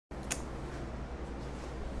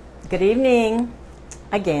Good evening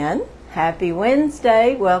again. Happy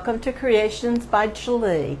Wednesday. Welcome to Creations by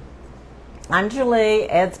Julie. I'm Julie.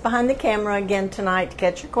 Ed's behind the camera again tonight to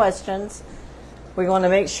catch your questions. We want to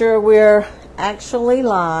make sure we're actually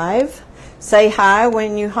live. Say hi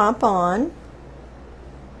when you hop on.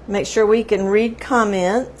 Make sure we can read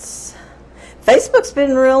comments. Facebook's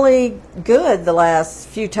been really good the last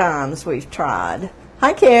few times we've tried.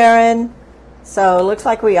 Hi, Karen. So it looks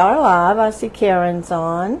like we are live. I see Karen's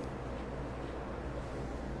on.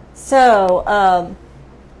 So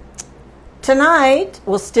tonight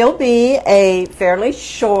will still be a fairly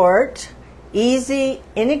short, easy,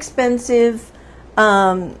 inexpensive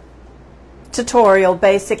tutorial.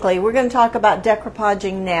 Basically, we're going to talk about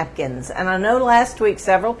decoupaging napkins. And I know last week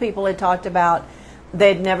several people had talked about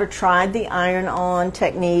they'd never tried the iron-on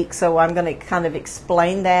technique, so I'm going to kind of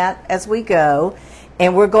explain that as we go.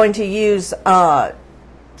 And we're going to use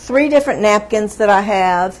 3 different napkins that I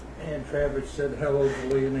have. And Travis said hello to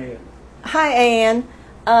Lee and Ed. Hi, Ann.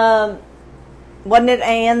 Wasn't it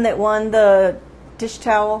Ann that won the dish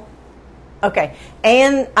towel? Okay.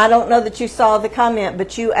 Ann, I don't know that you saw the comment,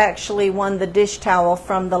 but you actually won the dish towel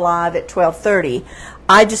from the live at 12:30.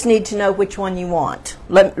 I just need to know which one you want.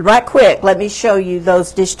 Right quick, let me show you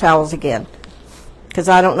those dish towels again, because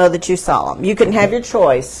I don't know that you saw them. You can have your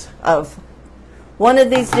choice of one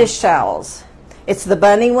of these dish towels. It's the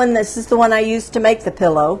bunny one. This is the one I used to make the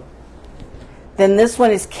pillow. Then this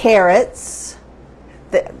one is carrots.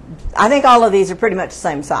 I think all of these are pretty much the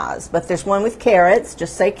same size, but there's one with carrots.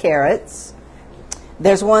 Just say carrots.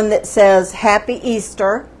 There's one that says Happy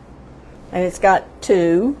Easter, and it's got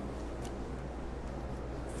 2.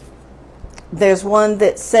 There's one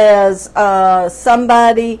that says some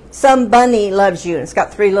bunny loves you, and it's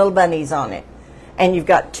got 3 little bunnies on it. And you've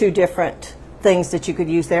got 2 different things that you could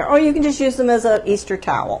use there, or you can just use them as an Easter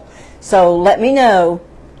towel. So let me know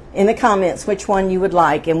in the comments which one you would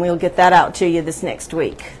like, and we'll get that out to you this next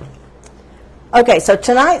week. Okay, so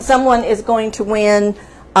tonight someone is going to win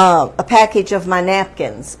a package of my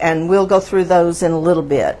napkins, and we'll go through those in a little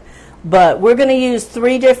bit. But we're going to use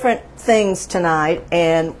 3 different things tonight,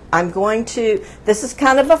 and I'm going to, this is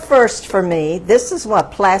kind of a first for me. This is a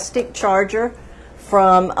plastic charger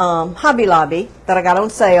from Hobby Lobby that I got on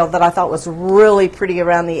sale that I thought was really pretty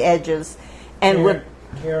around the edges. And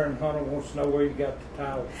Karen Hunter wants to know where you got the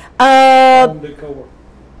towel. Home decor.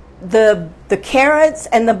 The carrots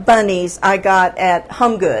and the bunnies I got at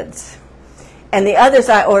Home Goods, and the others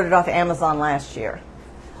I ordered off Amazon last year.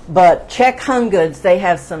 But check Home Goods; they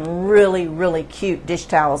have some really, really cute dish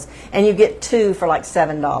towels, and you get 2 for like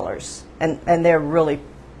 $7, and they're really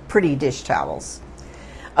pretty dish towels.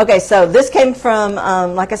 Okay, so this came from,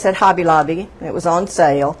 like I said, Hobby Lobby. It was on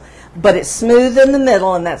sale, but it's smooth in the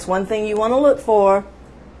middle, and that's one thing you want to look for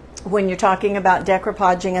when you're talking about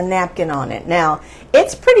decoupaging a napkin on it. Now,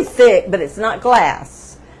 it's pretty thick, but it's not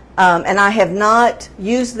glass. And I have not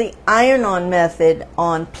used the iron-on method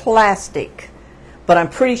on plastic, but I'm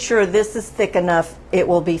pretty sure this is thick enough it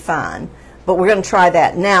will be fine. But we're going to try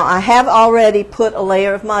that. Now, I have already put a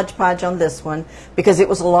layer of Mod Podge on this one because it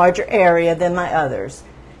was a larger area than my others.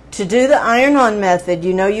 To do the iron-on method,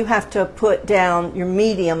 you know you have to put down your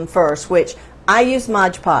medium first, which I use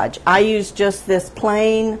Mod Podge. I use just this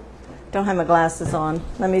plain, don't have my glasses on.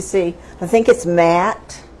 Let me see. I think it's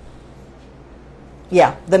matte.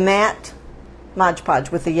 Yeah, the matte Mod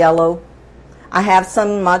Podge with the yellow. I have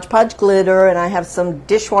some Mod Podge glitter, and I have some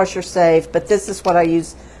dishwasher safe, but this is what I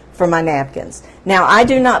use for my napkins. Now, I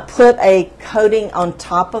do not put a coating on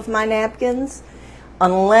top of my napkins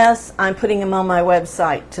unless I'm putting them on my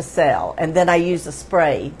website to sell, and then I use a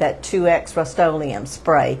spray, that 2X Rust-Oleum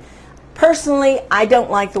spray. Personally, I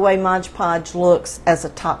don't like the way Mod Podge looks as a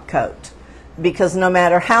top coat, because no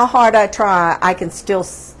matter how hard I try, I can still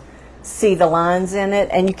see the lines in it,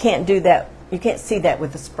 and you can't do that. You can't see that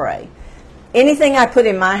with a spray. Anything I put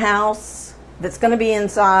in my house that's going to be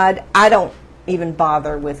inside, I don't even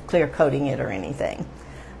bother with clear coating it or anything.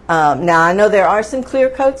 Now, I know there are some clear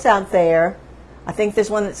coats out there. I think there's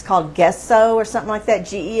one that's called Gesso or something like that,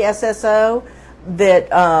 Gesso,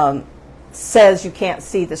 that says you can't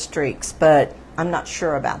see the streaks, but I'm not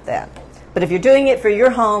sure about that. But if you're doing it for your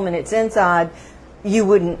home and it's inside, you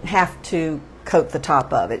wouldn't have to coat the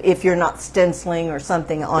top of it if you're not stenciling or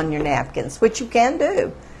something on your napkins, which you can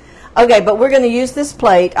do. Okay, but we're going to use this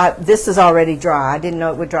plate. This is already dry. I didn't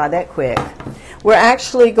know it would dry that quick. We're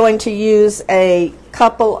actually going to use a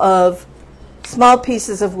couple of small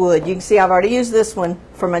pieces of wood. You can see I've already used this one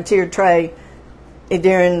for my tiered tray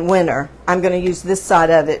during winter. I'm going to use this side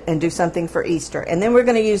of it and do something for Easter. And then we're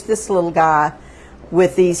going to use this little guy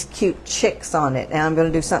with these cute chicks on it. And I'm going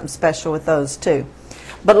to do something special with those too.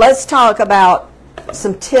 But let's talk about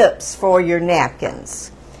some tips for your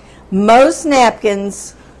napkins. Most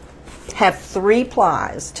napkins have 3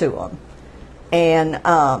 plies to them, and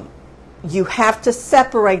you have to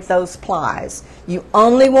separate those plies. You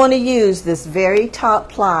only want to use this very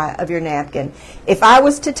top ply of your napkin. If I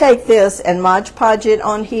was to take this and Mod Podge it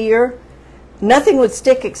on here, nothing would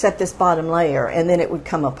stick except this bottom layer, and then it would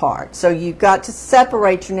come apart. So you've got to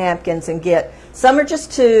separate your napkins and get, some are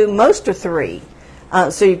just 2, most are 3.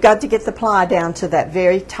 So you've got to get the ply down to that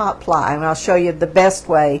very top ply, and I'll show you the best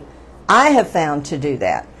way I have found to do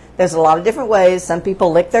that. There's a lot of different ways. Some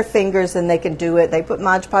people lick their fingers and they can do it. They put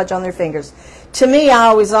Mod Podge on their fingers. To me,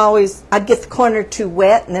 I'd get the corner too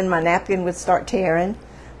wet and then my napkin would start tearing.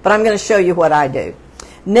 But I'm going to show you what I do.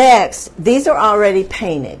 Next, these are already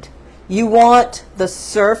painted. You want the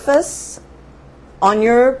surface on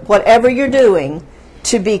your, whatever you're doing,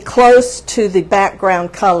 to be close to the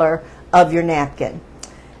background color of your napkin.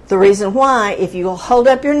 The reason why, if you hold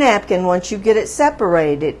up your napkin, once you get it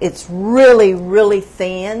separated, it's really, really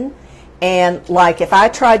thin. And like if I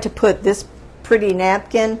tried to put this pretty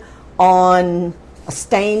napkin on a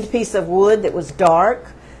stained piece of wood that was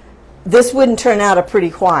dark, this wouldn't turn out a pretty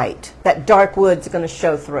white. That dark wood's going to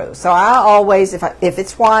show through. So I always, if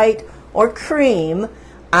it's white or cream,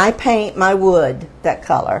 I paint my wood that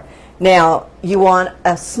color. Now, you want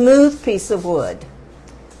a smooth piece of wood.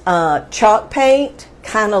 Chalk paint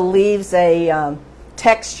kind of leaves a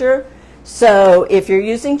texture. So if you're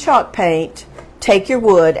using chalk paint, take your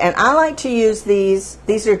wood, and I like to use these.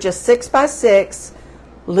 These are just 6x6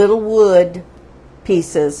 little wood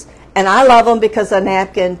pieces, and I love them because a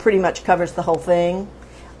napkin pretty much covers the whole thing.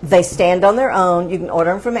 They stand on their own. You can order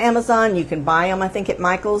them from Amazon. You can buy them, I think, at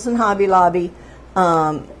Michael's and Hobby Lobby.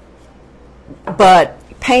 But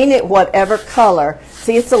paint it whatever color.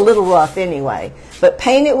 See, it's a little rough anyway, but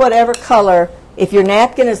paint it whatever color. If your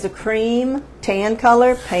napkin is a cream, tan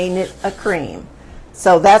color, paint it a cream.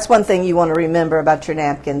 So that's one thing you want to remember about your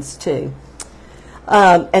napkins too.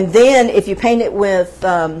 And then if you paint it with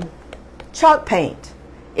chalk paint,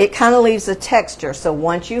 it kind of leaves a texture. So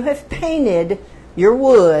once you have painted your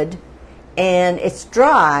wood and it's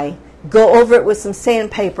dry, go over it with some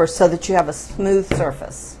sandpaper so that you have a smooth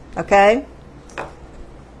surface. Okay?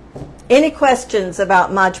 Any questions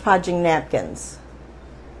about Mod Podging napkins?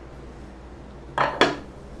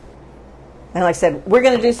 And like I said, we're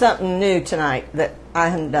going to do something new tonight that I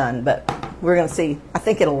haven't done, but we're going to see. I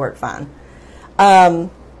think it'll work fine.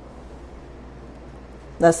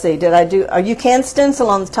 Let's see, you can stencil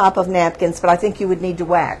on the top of napkins, but I think you would need to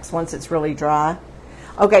wax once it's really dry.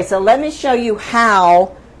 Okay, so let me show you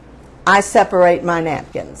how I separate my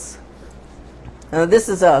napkins. Now this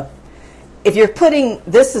is a napkin,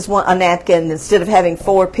 instead of having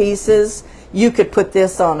 4 pieces, you could put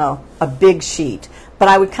this on a big sheet. But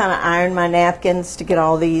I would kind of iron my napkins to get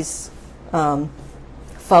all these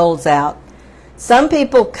folds out. Some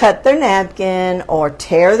people cut their napkin or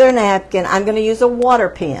tear their napkin. I'm going to use a water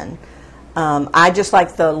pen. I just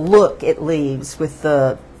like the look it leaves with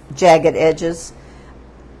the jagged edges.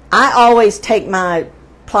 I always take my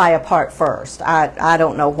ply apart first. I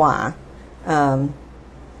don't know why,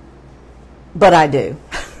 but I do.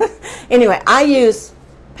 Anyway, I use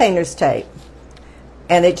painter's tape,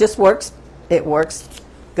 and it just works. It works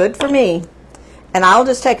good for me. And I'll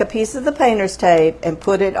just take a piece of the painter's tape and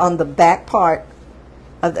put it on the back part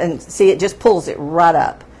and see, it just pulls it right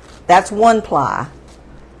up. That's one ply.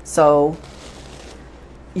 So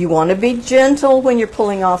you want to be gentle when you're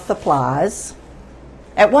pulling off the plies.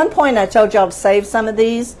 At one point I told y'all to save some of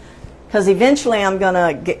these because eventually I'm going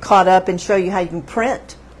to get caught up and show you how you can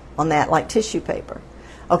print on that like tissue paper.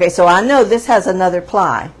 Okay, so I know this has another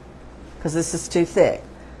ply because this is too thick.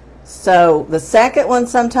 So the second one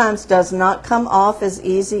sometimes does not come off as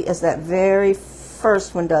easy as that very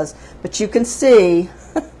first one does. But you can see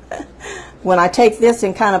when I take this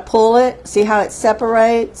and kind of pull it, see how it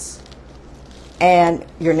separates? And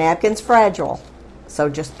your napkin's fragile. So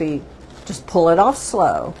just pull it off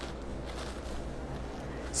slow.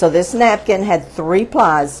 So this napkin had 3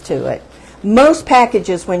 plies to it. Most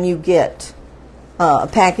packages, when you get a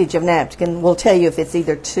package of napkin, will tell you if it's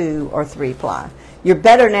either 2 or 3 ply. Your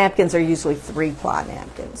better napkins are usually 3 ply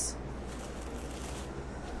napkins.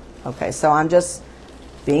 Okay, so I'm just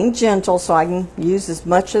being gentle so I can use as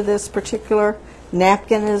much of this particular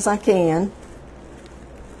napkin as I can.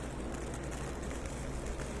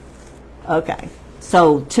 Okay,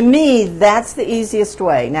 so to me, that's the easiest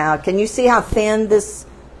way. Now, can you see how thin this,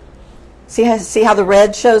 see how the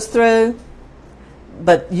red shows through?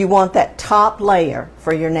 But you want that top layer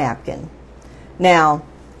for your napkin. Now,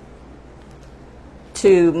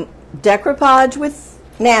 to decoupage with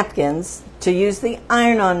napkins, to use the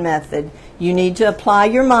iron-on method, you need to apply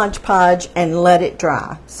your Mod Podge and let it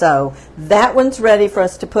dry. So that one's ready for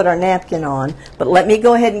us to put our napkin on, but let me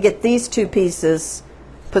go ahead and get these two pieces,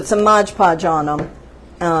 put some Mod Podge on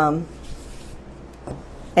them,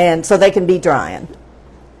 and so they can be drying.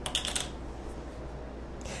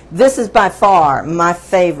 This is by far my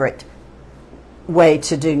favorite way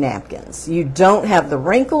to do napkins. You don't have the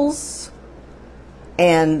wrinkles,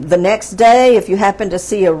 and the next day if you happen to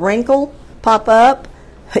see a wrinkle pop up,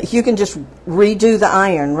 you can just redo the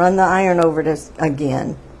iron, run the iron over this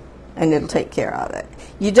again, and it'll take care of it.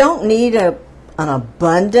 You don't need an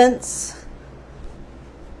abundance,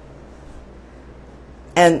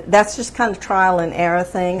 and that's just kind of trial and error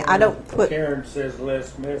thing. I don't put... Karen says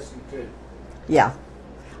less messy too. Yeah.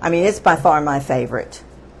 I mean, it's by far my favorite.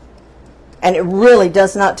 And it really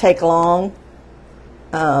does not take long.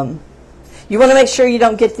 You want to make sure you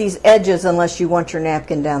don't get these edges unless you want your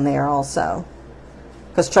napkin down there also.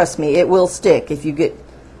 Because trust me, it will stick if you get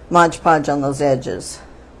Mod Podge on those edges.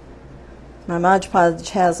 My Mod Podge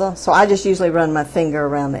has a... So I just usually run my finger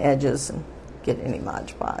around the edges and get any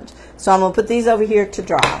Mod Podge. So I'm going to put these over here to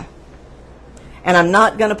dry. And I'm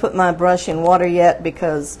not going to put my brush in water yet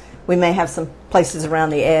because we may have some places around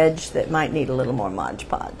the edge that might need a little more Mod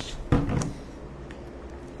Podge.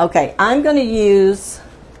 Okay, I'm going to use...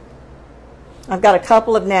 I've got a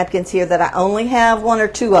couple of napkins here that I only have one or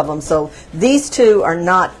two of them, so these two are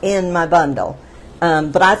not in my bundle.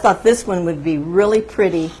 But I thought this one would be really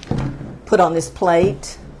pretty put on this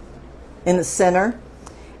plate in the center,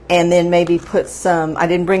 and then maybe put some, I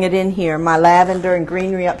didn't bring it in here, my lavender and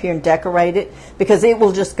greenery up here and decorate it, because it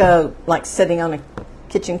will just go like sitting on a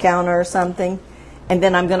kitchen counter or something. And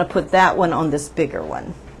then I'm going to put that one on this bigger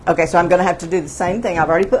one. Okay, so I'm going to have to do the same thing. I've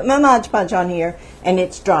already put my Mod Podge on here, and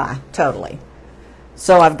it's dry totally.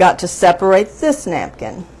 So I've got to separate this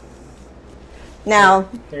napkin. Now,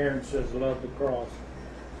 Karen says love the cross.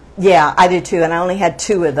 Yeah, I do too, and I only had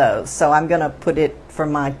two of those, so I'm going to put it for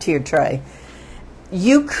my tiered tray.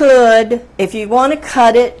 You could, if you want to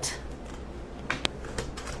cut it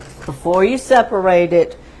before you separate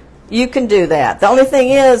it, you can do that. The only thing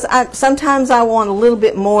is, sometimes I want a little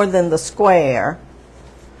bit more than the square,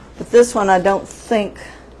 but this one I don't think,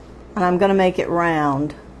 and I'm going to make it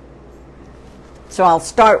round. So I'll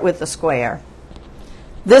start with the square.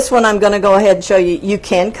 This one I'm going to go ahead and show you. You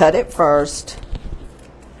can cut it first.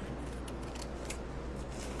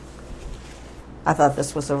 I thought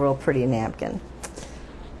this was a real pretty napkin.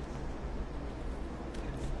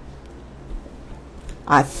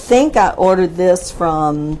 I think I ordered this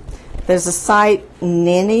from, there's a site,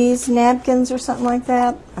 Ninny's Napkins or something like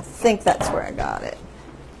that. I think that's where I got it.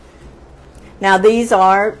 Now these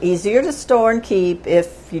are easier to store and keep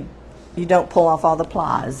if you don't pull off all the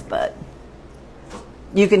plies, but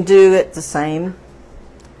you can do it the same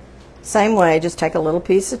way. Just take a little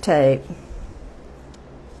piece of tape,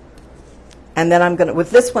 and then I'm going to,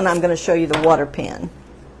 with this one, I'm going to show you the water pen.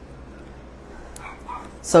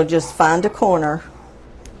 So just find a corner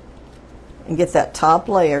and get that top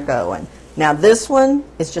layer going. Now this one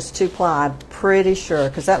is just 2-ply, I'm pretty sure,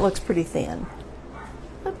 because that looks pretty thin.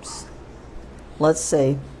 Oops. Let's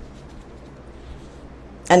see.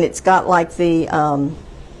 And it's got like the,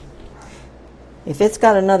 if it's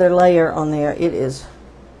got another layer on there, it is.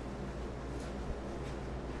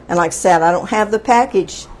 And like I said, I don't have the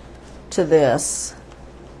package to this.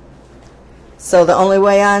 So the only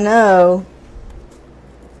way I know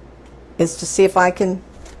is to see if I can,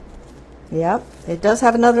 yep, it does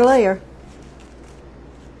have another layer.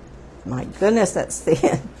 My goodness, that's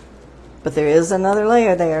thin. But there is another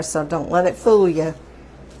layer there, so don't let it fool you.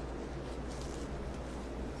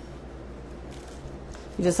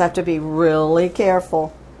 You just have to be really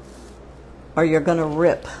careful or you're going to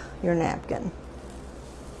rip your napkin.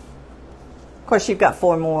 Of course, you've got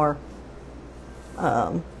 4 more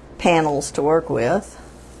panels to work with.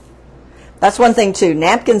 That's one thing too.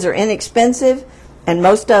 Napkins are inexpensive, and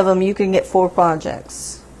most of them you can get 4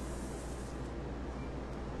 projects.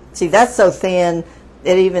 See, that's so thin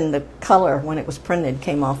that even the color when it was printed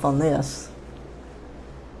came off on this.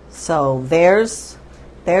 So there's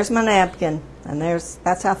my napkin. And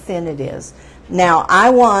that's how thin it is. Now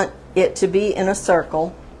I want it to be in a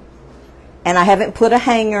circle, and I haven't put a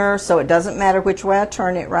hanger, so it doesn't matter which way I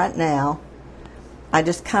turn it right now. I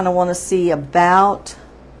just kind of want to see about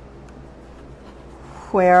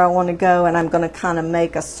where I want to go, and I'm going to kind of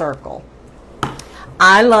make a circle.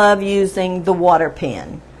 I love using the water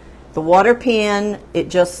pen. The water pen, it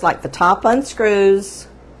just like the top unscrews,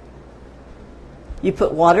 You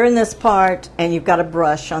put water in this part, and you've got a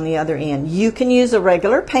brush on the other end. You can use a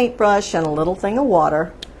regular paintbrush and a little thing of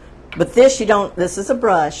water, but this you don't. This is a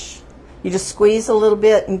brush. You just squeeze a little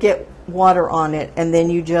bit and get water on it, and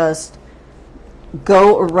then you just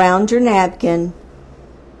go around your napkin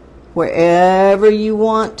wherever you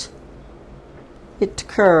want it to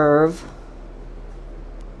curve.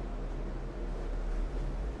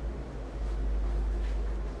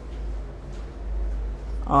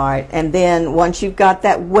 All right, and then once you've got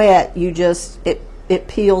that wet, you just, it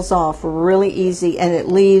peels off really easy, and it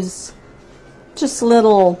leaves just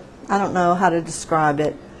little, I don't know how to describe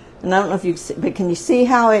it. And I don't know if you see, but can you see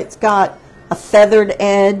how it's got a feathered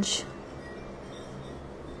edge?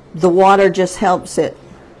 The water just helps it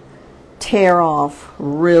tear off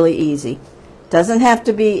really easy. Doesn't have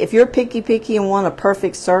to be, if you're picky and want a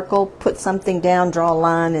perfect circle, put something down, draw a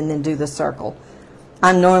line, and then do the circle.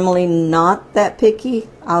 I'm normally not that picky.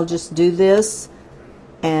 I'll just do this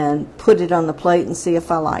and put it on the plate and see if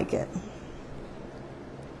I like it.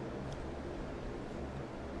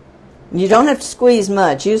 You don't have to squeeze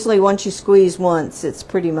much. Usually once you squeeze once, it's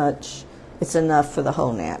pretty much, it's enough for the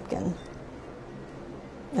whole napkin.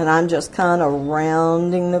 And I'm just kind of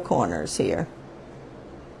rounding the corners here.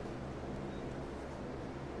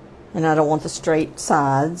 And I don't want the straight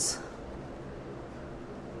sides.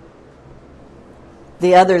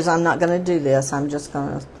 The others, I'm not going to do this. I'm just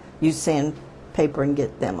going to use sandpaper and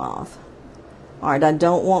get them off. All right, I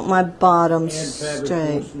don't want my bottom straight. Travis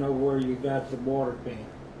wants to know where you got the water pen.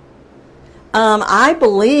 I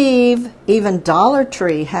believe even Dollar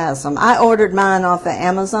Tree has them. I ordered mine off of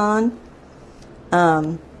Amazon.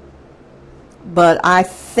 But I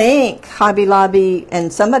think Hobby Lobby,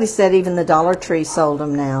 and somebody said even the Dollar Tree sold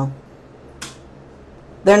them now.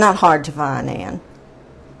 They're not hard to find, Ann.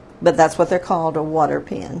 But that's what they're called, a water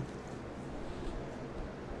pen.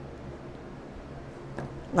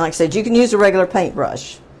 Like I said, you can use a regular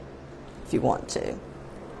paintbrush if you want to.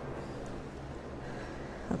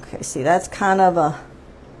 Okay, see, that's kind of a...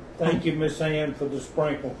 Thank you, Miss Ann, for the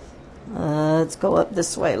sprinkle. Let's go up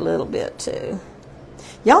this way a little bit, too.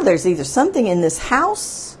 Y'all, there's either something in this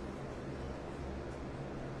house.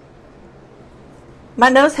 My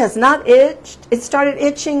nose has not itched. It started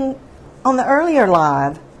itching on the earlier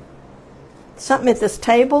live. Something at this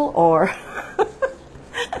table or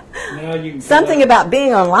Now you can something about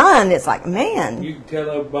being online. It's like, man. You can tell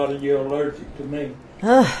everybody you're allergic to me.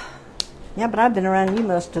 Yeah, but I've been around you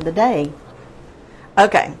most of the day.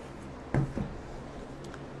 Okay.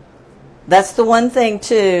 That's the one thing,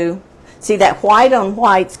 too. See, that white on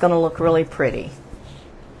white's going to look really pretty.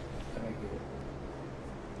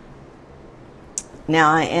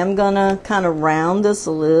 Now, I am going to kind of round this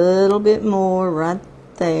a little bit more right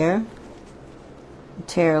there.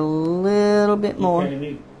 Tear a little bit more.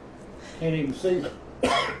 Can't even see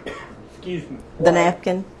excuse me. The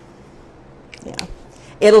napkin? Yeah.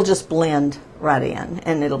 It'll just blend right in,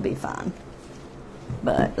 and it'll be fine.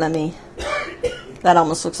 But let me... That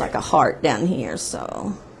almost looks like a heart down here,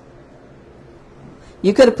 so...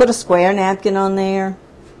 You could have put a square napkin on there.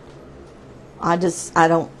 I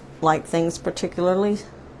don't like things particularly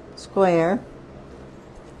square.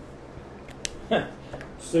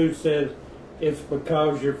 Sue says it's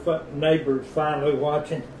because your neighbor's finally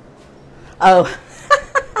watching. Oh.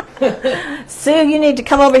 Sue, you need to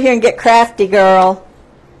come over here and get crafty, girl.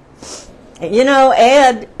 You know,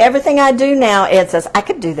 Ed, everything I do now, Ed says, I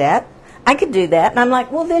could do that. I could do that. And I'm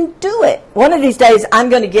like, well, then do it. One of these days, I'm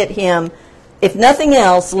going to get him, if nothing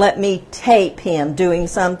else, let me tape him doing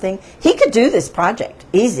something. He could do this project.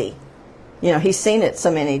 Easy. You know, he's seen it so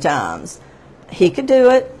many times. He could do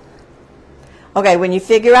it. Okay, when you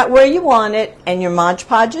figure out where you want it and your Mod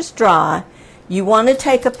Podge is dry, you want to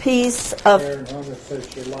take a piece of... Aaron Hunter says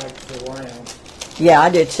she likes the round. Yeah, I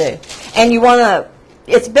do too. And you want to...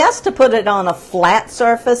 It's best to put it on a flat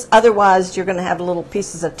surface. Otherwise, you're going to have little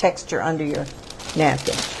pieces of texture under your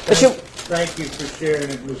napkin. Thank you for sharing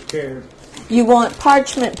it with Karen. You want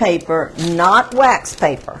parchment paper, not wax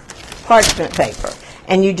paper. Parchment paper.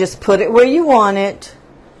 And you just put it where you want it.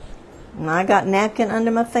 And I got napkin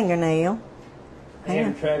under my fingernail.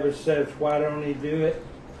 And Travis says, why don't he do it?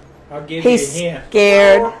 I'll give you a hint. He's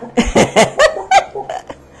scared.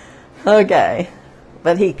 Okay.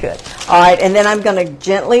 But he could. All right, and then I'm going to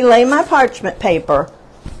gently lay my parchment paper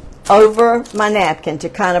over my napkin to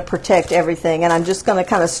kind of protect everything. And I'm just going to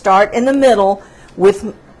kind of start in the middle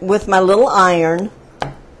with my little iron.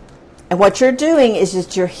 And what you're doing is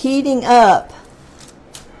just you're heating up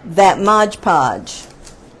that Mod Podge.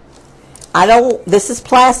 This is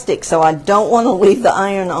plastic, so I don't want to leave the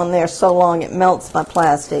iron on there so long it melts my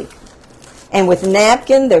plastic. And with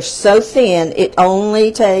napkin, they're so thin, it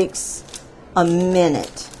only takes a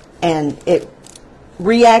minute. And it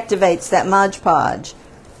reactivates that Mod Podge.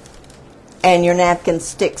 And your napkin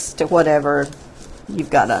sticks to whatever you've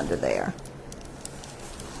got under there.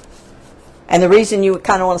 And the reason you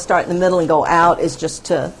kind of want to start in the middle and go out is just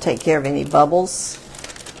to take care of any bubbles.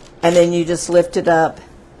 And then you just lift it up.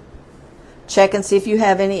 Check and see if you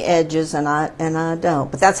have any edges, and I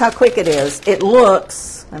don't. But that's how quick it is. It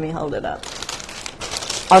looks, let me hold it up.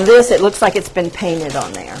 On this, it looks like it's been painted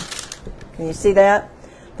on there. Can you see that?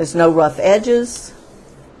 There's no rough edges.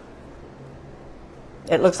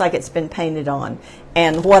 It looks like it's been painted on.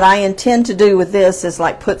 And what I intend to do with this is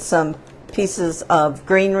like put some pieces of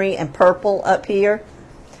greenery and purple up here.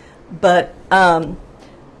 But I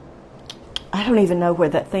don't even know where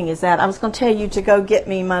that thing is at. I was going to tell you to go get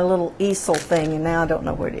me my little easel thing, and now I don't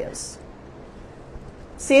know where it is.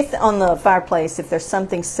 See if on the fireplace, if there's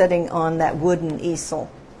something sitting on that wooden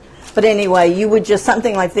easel. But anyway, you would just,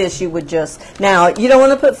 something like this, you would just, now you don't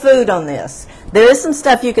want to put food on this. There is some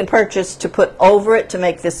stuff you can purchase to put over it to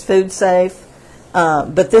make this food safe.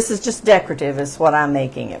 But this is just decorative is what I'm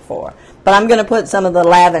making it for. But I'm going to put some of the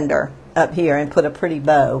lavender up here and put a pretty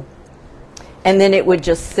bow. And then it would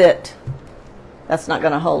just sit. That's not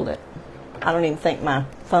going to hold it. I don't even think my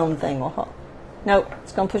phone thing will hold. Nope,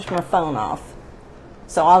 it's going to push my phone off.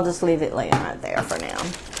 So I'll just leave it laying right there for now.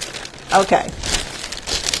 Okay.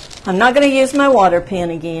 I'm not going to use my water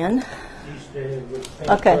pen again.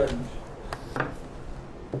 Okay.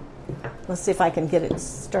 Let's see if I can get it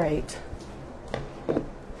straight.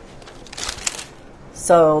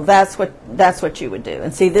 So that's what you would do.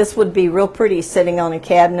 And see, this would be real pretty sitting on a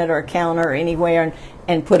cabinet or a counter or anywhere,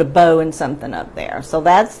 and put a bow and something up there. So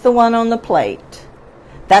that's the one on the plate.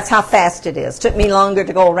 That's how fast it is. Took me longer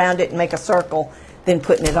to go around it and make a circle than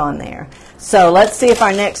putting it on there. So let's see if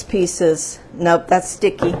our next piece is, nope, that's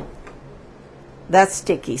sticky. That's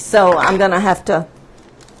sticky. So I'm going to have to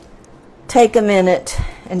take a minute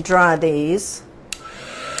and dry these,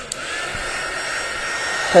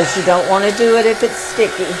 because you don't want to do it if it's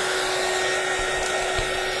sticky.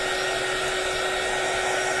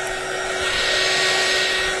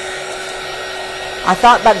 I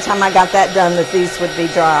thought by the time I got that done that these would be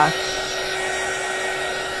dry.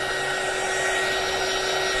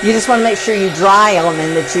 You just want to make sure you dry them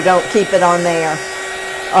and that you don't keep it on there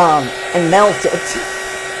and melt it.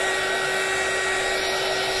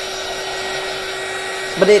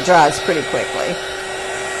 But it dries pretty quickly.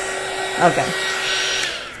 Okay.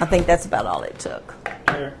 I think that's about all it took.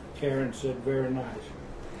 Karen said very nice.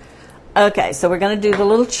 Okay, so we're going to do the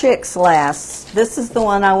little chicks last. This is the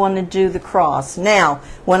one I want to do the cross. Now,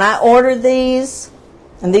 when I ordered these,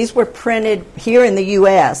 and these were printed here in the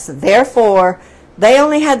U.S., therefore, they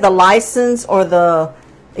only had the license or the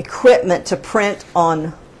equipment to print on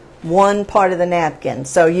one part of the napkin.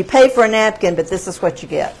 So you pay for a napkin, but this is what you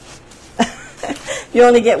get. You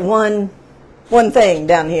only get one thing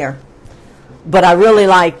down here. But I really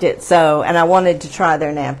liked it, so, and I wanted to try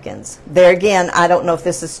their napkins. There again, I don't know if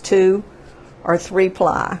this is 2 or 3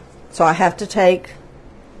 ply. So I have to take,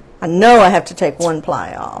 I know I have to take 1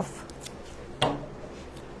 ply off.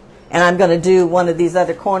 And I'm going to do one of these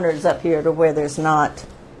other corners up here to where there's not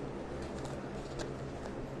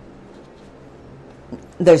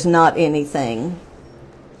anything.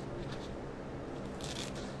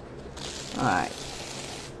 All right.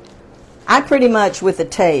 I pretty much, with the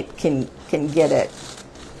tape, can get it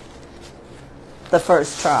the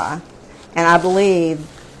first try. And I believe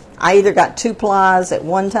I either got 2 plies at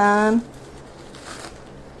one time,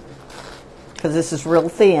 because this is real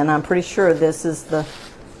thin. I'm pretty sure this is the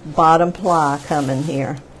bottom ply coming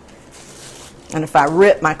here. And if I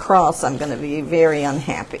rip my cross, I'm going to be very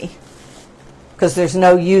unhappy, because there's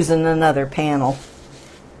no using another panel.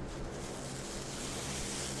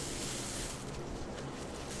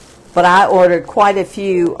 But I ordered quite a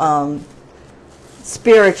few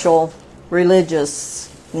spiritual, religious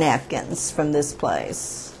napkins from this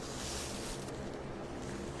place.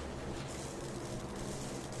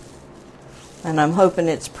 And I'm hoping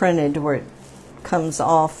it's printed where it comes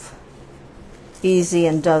off easy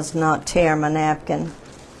and does not tear my napkin.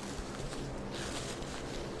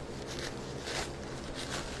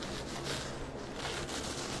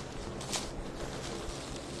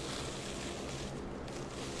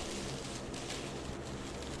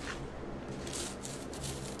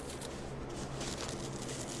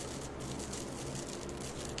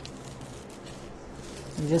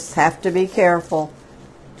 You just have to be careful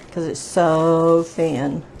because it's so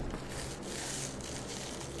thin.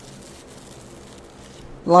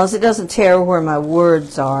 As long as it doesn't tear where my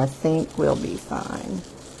words are, I think we'll be fine.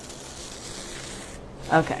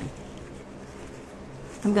 Okay.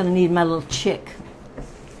 I'm going to need my little chick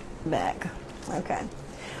back. Okay.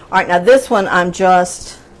 All right, now this one I'm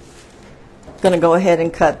just going to go ahead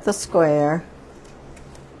and cut the square.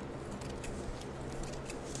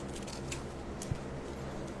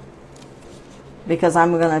 Because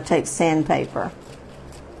I'm going to take sandpaper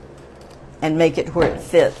and make it where it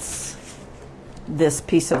fits this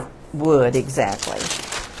piece of wood exactly.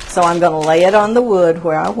 So I'm going to lay it on the wood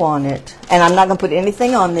where I want it. And I'm not going to put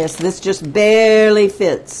anything on this. This just barely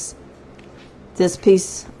fits this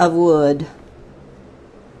piece of wood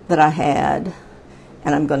that I had.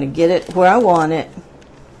 And I'm going to get it where I want it.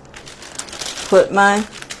 Put my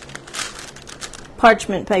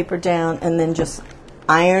parchment paper down and then just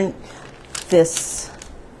iron this.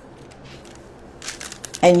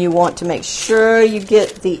 And you want to make sure you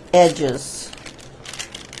get the edges.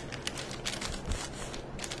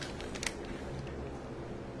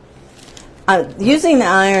 Using the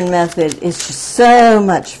iron method is just so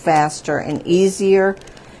much faster and easier.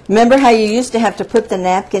 Remember how you used to have to put the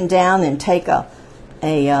napkin down and take a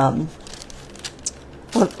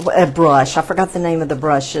brush. I forgot the name of the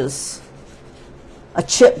brushes. A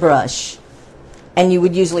chip brush. And you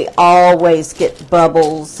would usually always get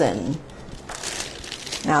bubbles. And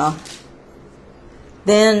now,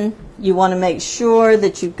 then you want to make sure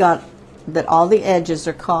that you've got, that all the edges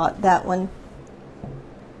are caught. That one.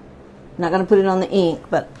 I'm not going to put it on the ink,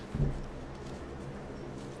 but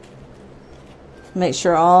make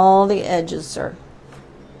sure all the edges have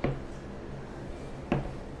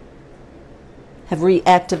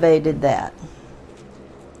reactivated that.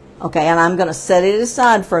 Okay, and I'm going to set it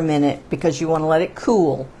aside for a minute because you want to let it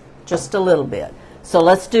cool just a little bit. So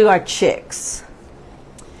let's do our chicks.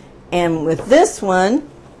 And with this one,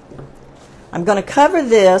 I'm going to cover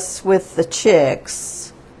this with the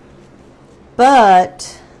chicks,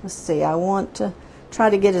 but let's see, I want to try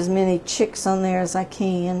to get as many chicks on there as I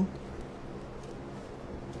can.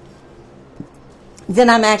 Then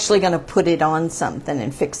I'm actually going to put it on something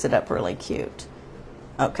and fix it up really cute.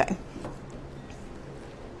 Okay.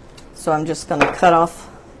 So I'm just going to cut off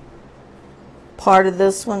part of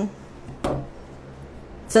this one.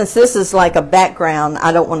 Since this is like a background,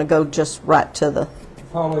 I don't want to go just right to the...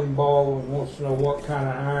 Pauline Ball wants to know what kind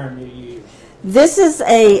of iron you use. This is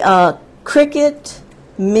a Cricut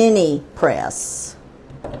mini press.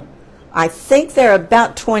 I think they're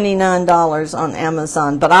about $29 on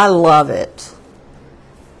Amazon, but I love it.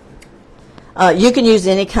 You can use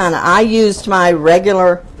any kind of, I used my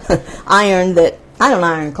regular iron that, I don't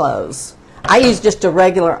iron clothes. I use just a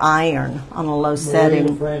regular iron on a low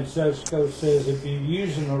setting. Francesco says if you're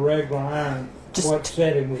using a regular iron, what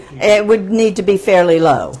setting would you use? It would need to be fairly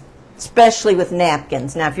low, especially with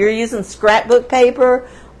napkins. Now if you're using scrapbook paper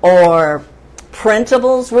or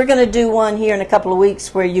printables, we're going to do one here in a couple of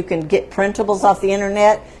weeks where you can get printables off the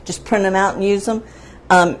internet, just print them out and use them.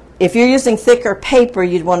 If you're using thicker paper,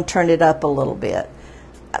 you'd want to turn it up a little bit.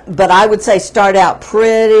 But I would say start out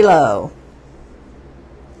pretty low.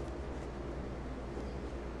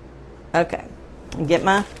 Okay, and get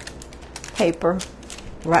my paper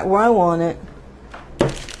right where I want it,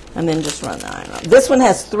 and then just run the iron on. This one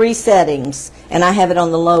has 3 settings, and I have it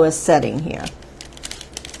on the lowest setting here.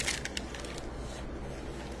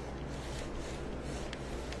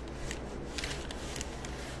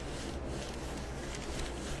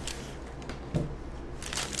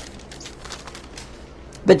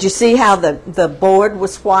 But you see how the board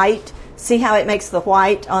was white? See how it makes the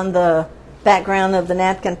white on the background of the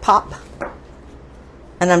napkin pop?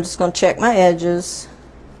 And I'm just going to check my edges.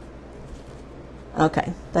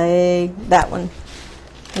 Okay, that one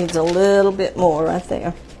needs a little bit more right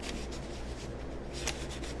there.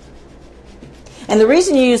 And the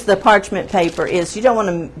reason you use the parchment paper is you don't want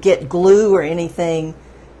to get glue or anything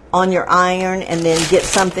on your iron and then get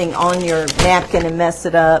something on your napkin and mess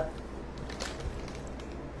it up.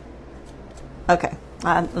 Okay,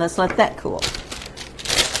 let's let that cool.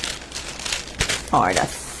 All right, I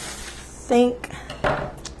think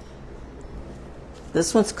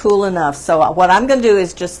this one's cool enough. So what I'm going to do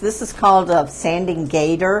is just, this is called a sanding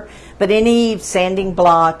gator, but any sanding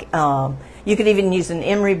block, you could even use an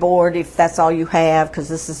emery board if that's all you have, because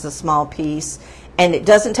this is a small piece. And it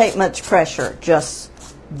doesn't take much pressure. Just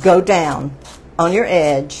go down on your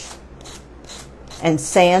edge and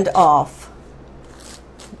sand off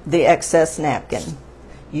the excess napkin.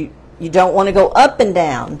 You don't want to go up and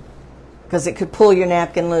down because it could pull your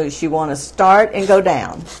napkin loose. You want to start and go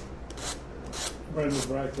down. Brenda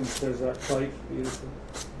Bracken says that plate's beautiful.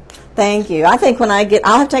 Thank you. I think when I get,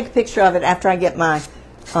 I'll have to take a picture of it after I get my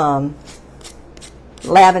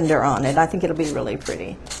lavender on it. I think it'll be really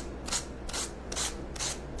pretty.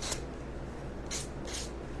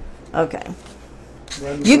 Okay.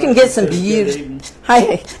 Brenda You can get some says good beautiful. evening.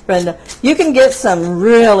 Hi, Brenda. You can get some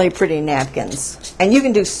really pretty napkins, and you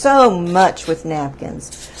can do so much with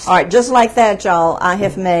napkins. All right, just like that, y'all. I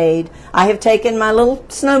have taken my little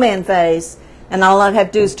snowman face, and all I have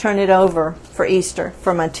to do is turn it over for Easter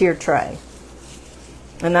for my tier tray,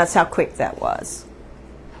 and that's how quick that was.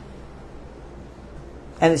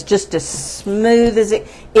 And it's just as smooth as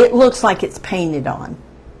it looks like it's painted on,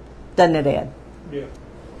 doesn't it, Ed? Yeah.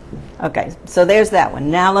 Okay, so there's that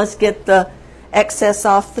one. Now let's get the excess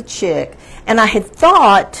off the chick. And I had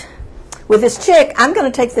thought, with this chick, I'm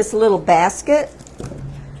going to take this little basket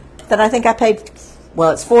that I think I paid,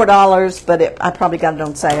 well, it's $4, but I probably got it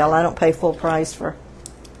on sale. I don't pay full price for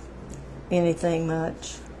anything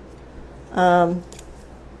much. But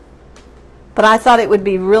I thought it would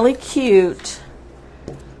be really cute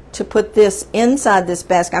to put this inside this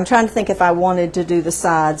basket. I'm trying to think if I wanted to do the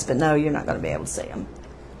sides, but no, you're not going to be able to see them.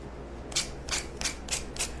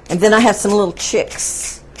 And then I have some little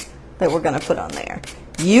chicks that we're going to put on there.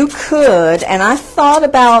 You could, and I thought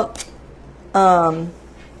about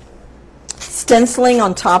stenciling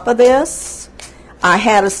on top of this. I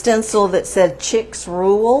had a stencil that said Chicks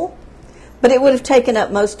Rule, but it would have taken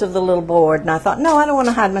up most of the little board, and I thought, no, I don't want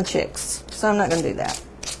to hide my chicks, so I'm not going to do that.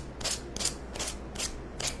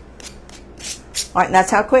 All right, and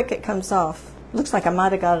that's how quick it comes off. Looks like I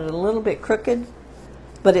might have got it a little bit crooked,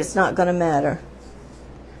 but it's not going to matter.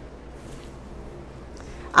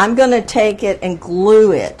 I'm going to take it and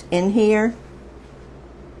glue it in here.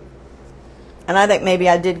 And I think maybe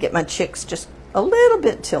I did get my chicks just a little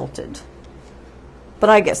bit tilted. But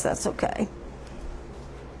I guess that's okay.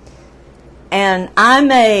 And I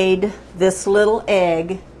made this little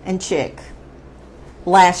egg and chick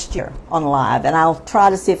last year on Live. And I'll try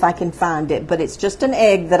to see if I can find it. But it's just an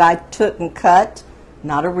egg that I took and cut.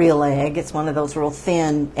 Not a real egg. It's one of those real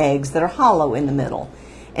thin eggs that are hollow in the middle.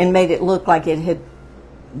 And made it look like it had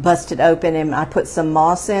busted open, and I put some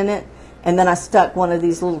moss in it, and then I stuck one of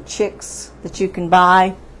these little chicks that you can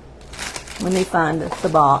buy. Let me find the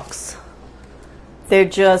box. They're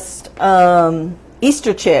just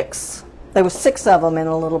Easter chicks. There were 6 of them in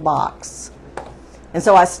a little box, and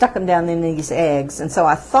so I stuck them down in these eggs. And so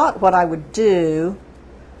I thought what I would do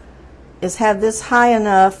is have this high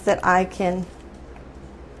enough that I can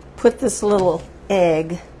put this little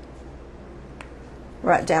egg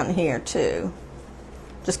right down here too.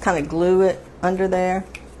 Just kind of glue it under there.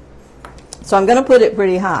 So I'm going to put it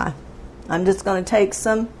pretty high. I'm just going to take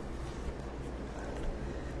some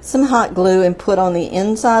hot glue and put on the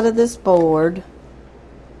inside of this board.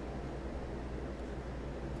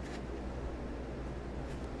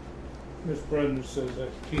 Miss Brenda says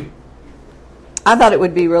that's cute. I thought it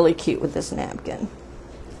would be really cute with this napkin.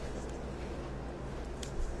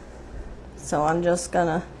 So I'm just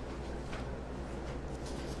going to...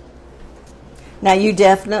 Now you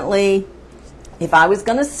definitely, if I was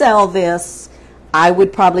going to sell this, I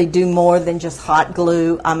would probably do more than just hot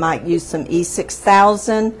glue. I might use some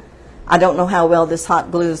E6000. I don't know how well this hot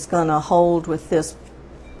glue is going to hold with this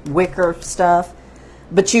wicker stuff.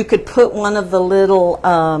 But you could put one of the little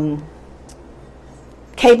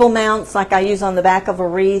cable mounts like I use on the back of a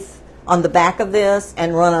wreath on the back of this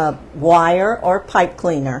and run a wire or pipe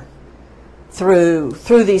cleaner through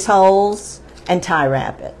these holes and tie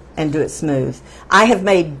wrap it and do it smooth. I have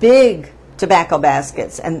made big tobacco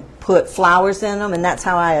baskets and put flowers in them, and that's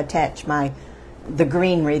how I attach the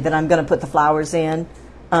greenery that I'm going to put the flowers in.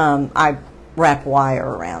 I wrap wire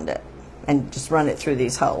around it and just run it through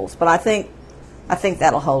these holes. But I think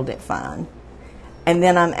that'll hold it fine. And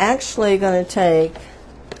then I'm actually going to take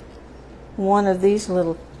one of these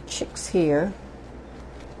little chicks here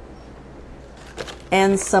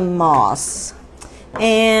and some moss.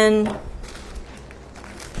 And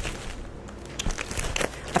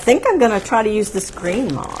I think I'm going to try to use this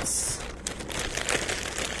green moss.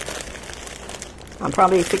 I'm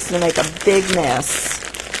probably fixing to make a big mess.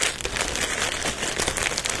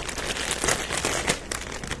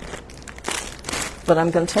 But I'm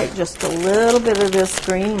going to take just a little bit of this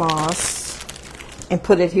green moss and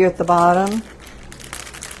put it here at the bottom.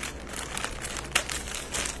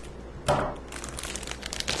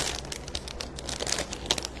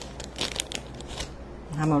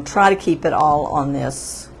 I'm going to try to keep it all on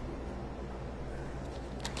this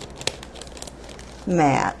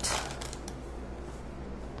mat.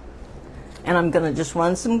 And I'm going to just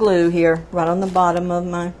run some glue here right on the bottom of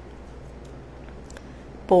my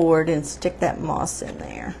board and stick that moss in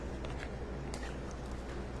there.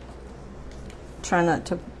 Try not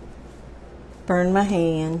to burn my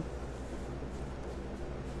hand.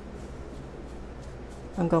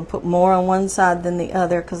 I'm going to put more on one side than the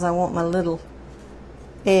other because I want my little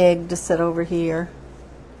egg to sit over here.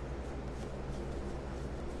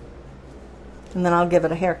 And then I'll give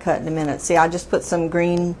it a haircut in a minute. See, I just put some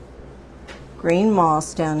green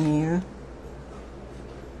moss down here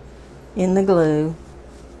in the glue.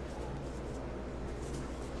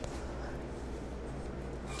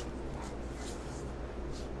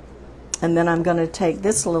 And then I'm going to take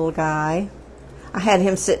this little guy. I had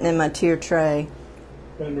him sitting in my tier tray.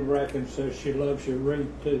 Brenda Bracken says she loves your wreath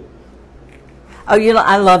too. Oh,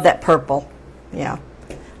 I love that purple. Yeah.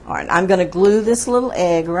 All right, I'm going to glue this little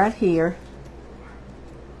egg right here.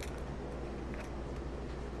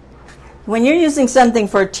 When you're using something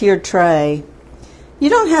for a tiered tray, you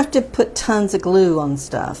don't have to put tons of glue on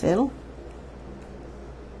stuff. All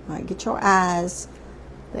right, get your eyes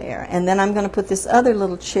there. And then I'm going to put this other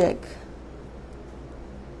little chick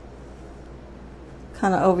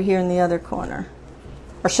kind of over here in the other corner.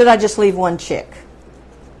 Or should I just leave one chick?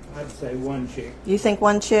 I'd say one chick. You think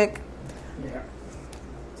one chick? Yeah.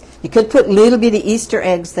 You could put little bitty Easter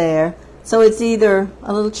eggs there. So it's either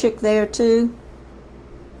a little chick there too.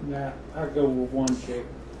 Nah, I'll go with one chick.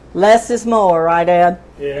 Less is more, right, Ed?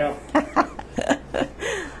 Yeah.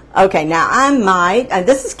 Okay, now I might, and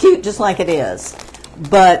this is cute just like it is,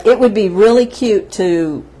 but it would be really cute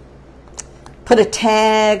to put a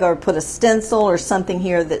tag or put a stencil or something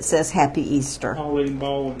here that says Happy Easter. Pauline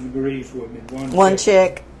Baldwin agrees with me. One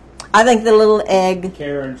chick. I think the little egg.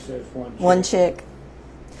 Karen says one chick. One chick.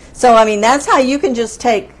 So, I mean, that's how you can just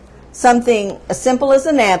take something as simple as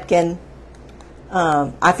a napkin.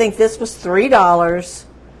 I think this was $3.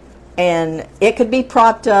 And it could be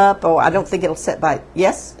propped up, or I don't think it'll sit by,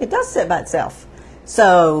 yes, it does sit by itself.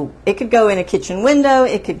 So it could go in a kitchen window,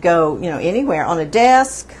 it could go, anywhere, on a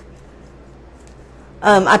desk.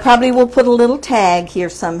 I probably will put a little tag here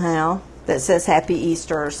somehow that says Happy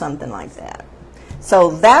Easter or something like that.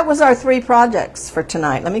 So that was our 3 projects for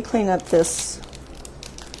tonight. Let me clean up this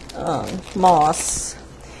moss.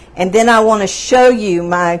 And then I want to show you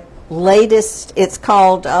my latest, it's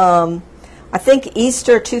called, I think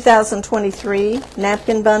Easter 2023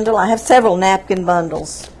 napkin bundle. I have several napkin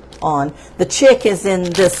bundles on. The chick is in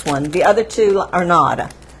this one. The other 2 are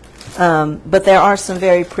not. But there are some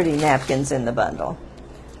very pretty napkins in the bundle.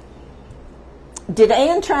 Did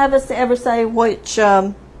Ann Travis ever say which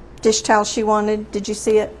dish towel she wanted? Did you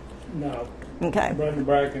see it? No. Okay. Brenda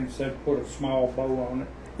Bracken said put a small bow on it.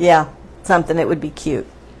 Yeah, something that would be cute.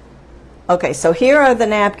 Okay, so here are the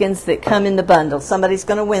napkins that come in the bundle. Somebody's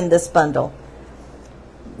going to win this bundle.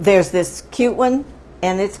 There's this cute one,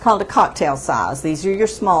 and it's called a cocktail size. These are your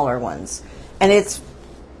smaller ones. And it's,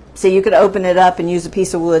 so you could open it up and use a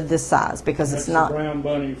piece of wood this size because That's it's not the brown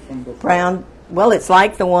bunny from before. brown. Well, it's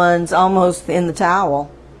like the ones almost in the towel.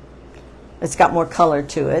 It's got more color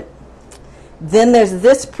to it. Then there's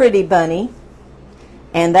this pretty bunny,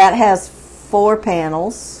 and that has 4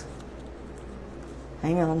 panels.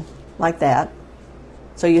 Hang on. Like that.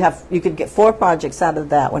 So you could get 4 projects out of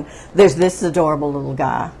that one. There's this adorable little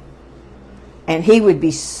guy. And he would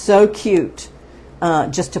be so cute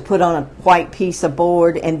just to put on a white piece of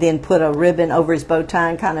board and then put a ribbon over his bow tie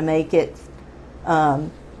and kind of make it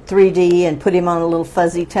 3D and put him on a little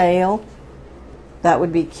fuzzy tail. That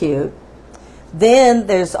would be cute. Then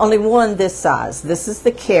there's only one this size. This is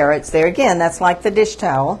the carrots. There again, that's like the dish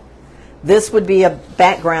towel. This would be a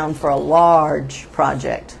background for a large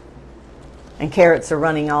project. And carrots are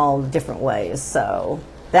running all different ways. So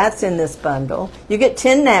that's in this bundle. You get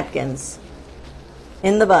 10 napkins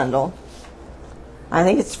in the bundle. I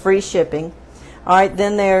think it's free shipping. All right,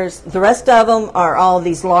 then there's the rest of them are all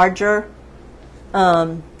these larger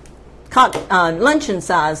luncheon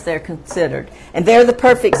size they're considered. And they're the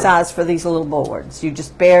perfect size for these little boards. You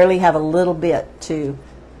just barely have a little bit to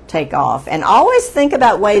take off. And always think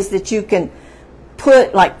about ways that you can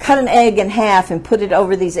cut an egg in half and put it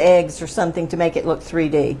over these eggs or something to make it look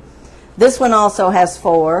 3D. This one also has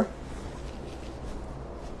 4.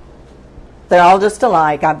 They're all just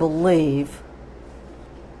alike, I believe.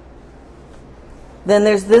 Then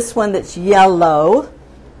there's this one that's yellow.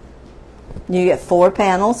 You get 4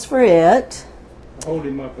 panels for it. Hold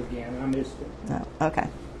him up again. I missed it. Oh, okay.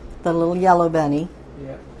 The little yellow bunny.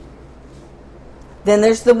 Yeah. Then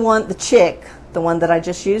there's the chick, the one that I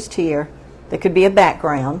just used here. That could be a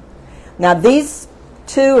background. Now these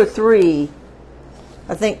 2 or 3,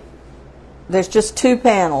 I think there's just 2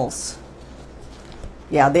 panels.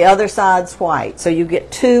 Yeah, the other side's white. So you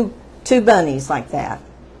get two bunnies like that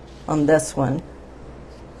on this one.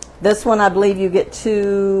 This one, I believe you get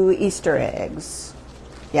 2 Easter eggs.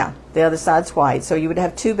 Yeah, the other side's white. So you would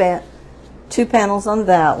have 2 panels on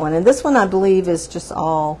that one. And this one, I believe, is just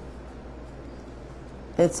all,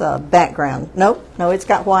 it's a background. Nope, no, it's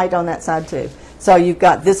got white on that side too. So you've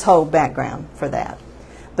got this whole background for that.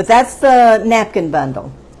 But that's the napkin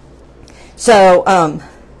bundle. So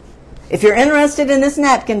if you're interested in this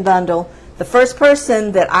napkin bundle, the first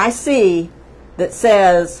person that I see that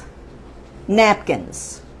says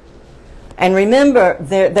napkins, and remember,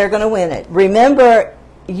 they're going to win it. Remember,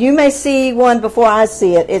 you may see one before I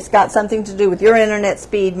see it. It's got something to do with your internet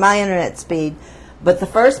speed, my internet speed. But the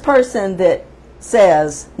first person that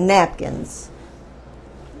says napkins.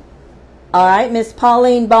 All right, Miss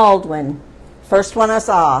Pauline Baldwin, first one I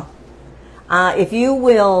saw. If you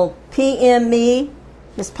will PM me,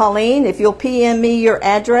 Miss Pauline, if you'll PM me your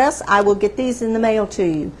address, I will get these in the mail to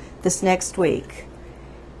you this next week.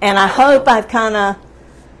 And I hope I've kind of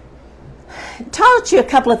taught you a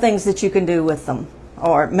couple of things that you can do with them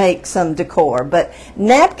or make some decor. But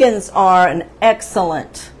napkins are an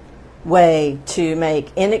excellent way to make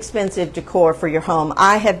inexpensive decor for your home.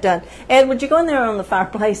 I have done, Ed, would you go in there on the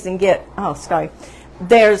fireplace and get, oh, sorry,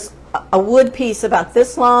 there's a wood piece about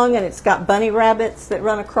this long, and it's got bunny rabbits that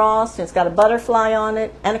run across, and it's got a butterfly on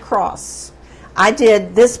it and a cross. I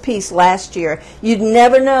did this piece last year. You'd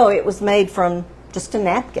never know it was made from just a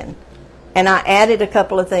napkin. And I added a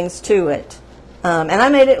couple of things to it. And I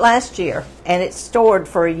made it last year, and it's stored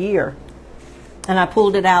for a year. And I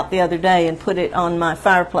pulled it out the other day and put it on my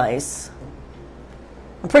fireplace.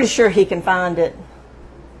 I'm pretty sure he can find it.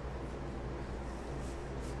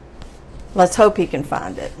 Let's hope he can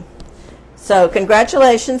find it. So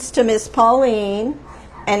congratulations to Miss Pauline.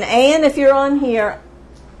 And Ann, if you're on here,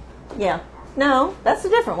 yeah. No, that's a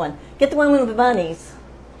different one. Get the one with the bunnies.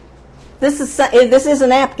 This is a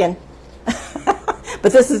napkin.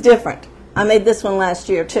 But this is different. I made this one last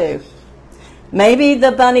year too. Maybe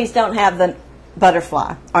the bunnies don't have the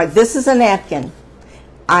butterfly. All right, this is a napkin.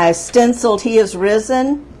 I stenciled He Is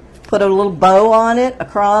Risen, put a little bow on it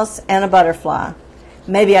across, and a butterfly.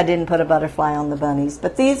 Maybe I didn't put a butterfly on the bunnies,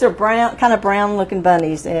 but these are brown, kind of brown looking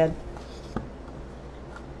bunnies, Ed.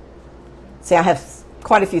 See, I have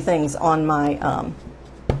quite a few things on my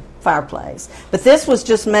fireplace. But this was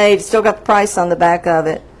just made, still got the price on the back of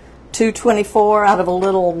it, $2.24 out of a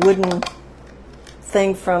little wooden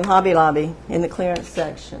thing from Hobby Lobby in the clearance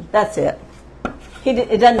section. That's it.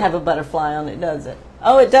 It doesn't have a butterfly on it, does it?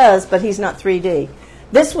 Oh, it does, but he's not 3D.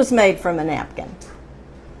 This was made from a napkin.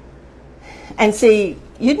 And see,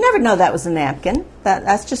 you'd never know that was a napkin.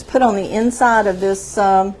 That's just put on the inside of this,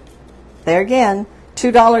 there again,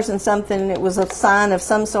 $2 and something. It was a sign of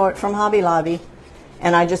some sort from Hobby Lobby.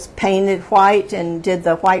 And I just painted white and did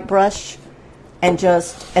the white brush and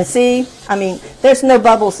see, I mean, there's no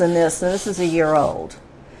bubbles in this, and this is a year old.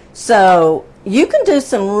 So you can do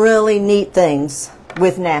some really neat things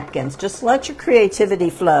with napkins. Just let your creativity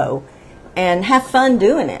flow and have fun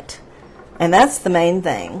doing it. And that's the main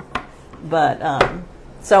thing. But,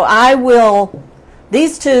 so I will,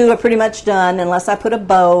 these two are pretty much done unless I put a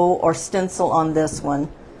bow or stencil on this one.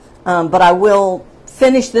 But I will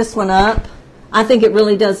finish this one up. I think it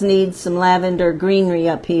really does need some lavender greenery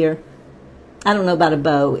up here. I don't know about a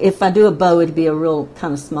bow. If I do a bow, it'd be a real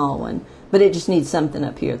kind of small one. But it just needs something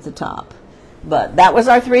up here at the top. But that was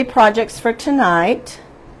our 3 projects for tonight.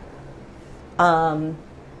 I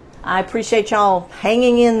appreciate y'all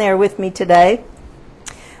hanging in there with me today.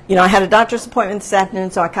 You know, I had a doctor's appointment this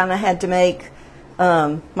afternoon, so I kind of had to make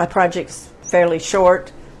my projects fairly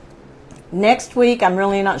short. Next week, I'm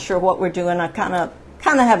really not sure what we're doing. I kind of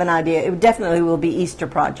have an idea. It definitely will be Easter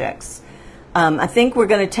projects. I think we're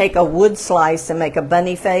going to take a wood slice and make a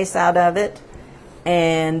bunny face out of it.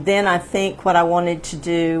 And then I think what I wanted to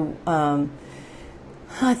do,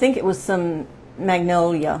 I think it was some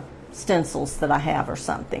magnolia stencils that I have or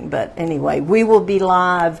something. But anyway, we will be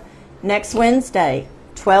live next Wednesday,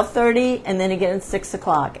 12:30, and then again at 6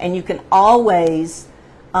 o'clock. And you can always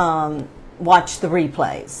watch the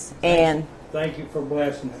replays. And thank you for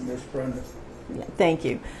blessing it, Miss Brenda. Yeah, thank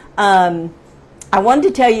you. I wanted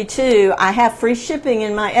to tell you, too, I have free shipping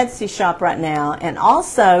in my Etsy shop right now. And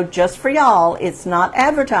also, just for y'all, it's not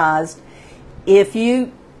advertised. If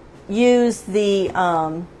you use the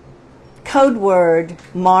code word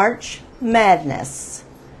March Madness,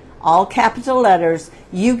 all capital letters,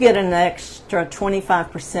 you get an extra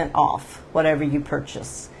 25% off whatever you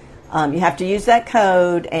purchase. You have to use that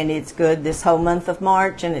code, and it's good this whole month of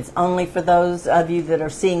March, and it's only for those of you that are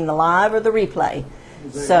seeing the live or the replay.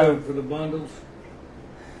 Is that good for the bundles?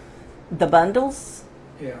 The bundles?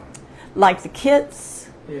 Yeah. Like the kits?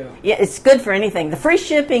 Yeah. Yeah, it's good for anything. The free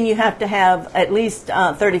shipping, you have to have at least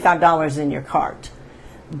 $35 in your cart.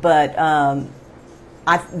 But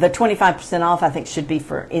the 25% off, I think, should be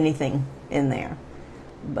for anything in there.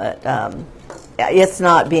 But it's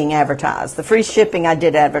not being advertised. The free shipping I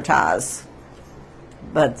did advertise,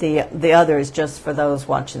 but the other is just for those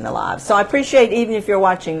watching the live. So I appreciate, even if you're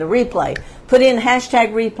watching the replay, put in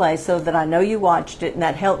hashtag replay so that I know you watched it, and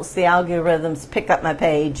that helps the algorithms pick up my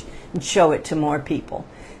page and show it to more people.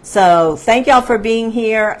 So thank y'all for being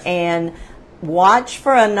here, and watch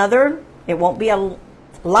for another. It won't be a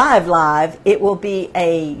live. It will be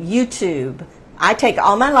a YouTube. I take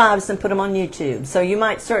all my lives and put them on YouTube. So you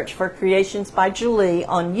might search for Creations by Julie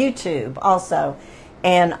on YouTube also.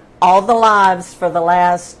 And all the lives for the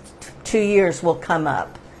last 2 years will come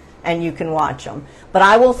up, and you can watch them. But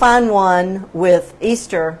I will find one with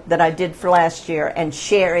Easter that I did for last year and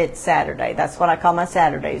share it Saturday. That's what I call my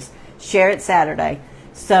Saturdays. Share it Saturday.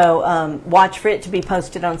 So watch for it to be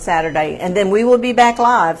posted on Saturday. And then we will be back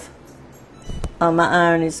live. My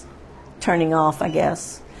iron is turning off, I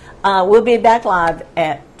guess. We'll be back live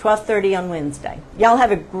at 12:30 on Wednesday. Y'all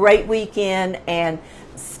have a great weekend and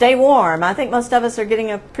stay warm. I think most of us are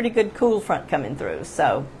getting a pretty good cool front coming through.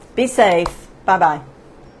 So be safe. Bye-bye.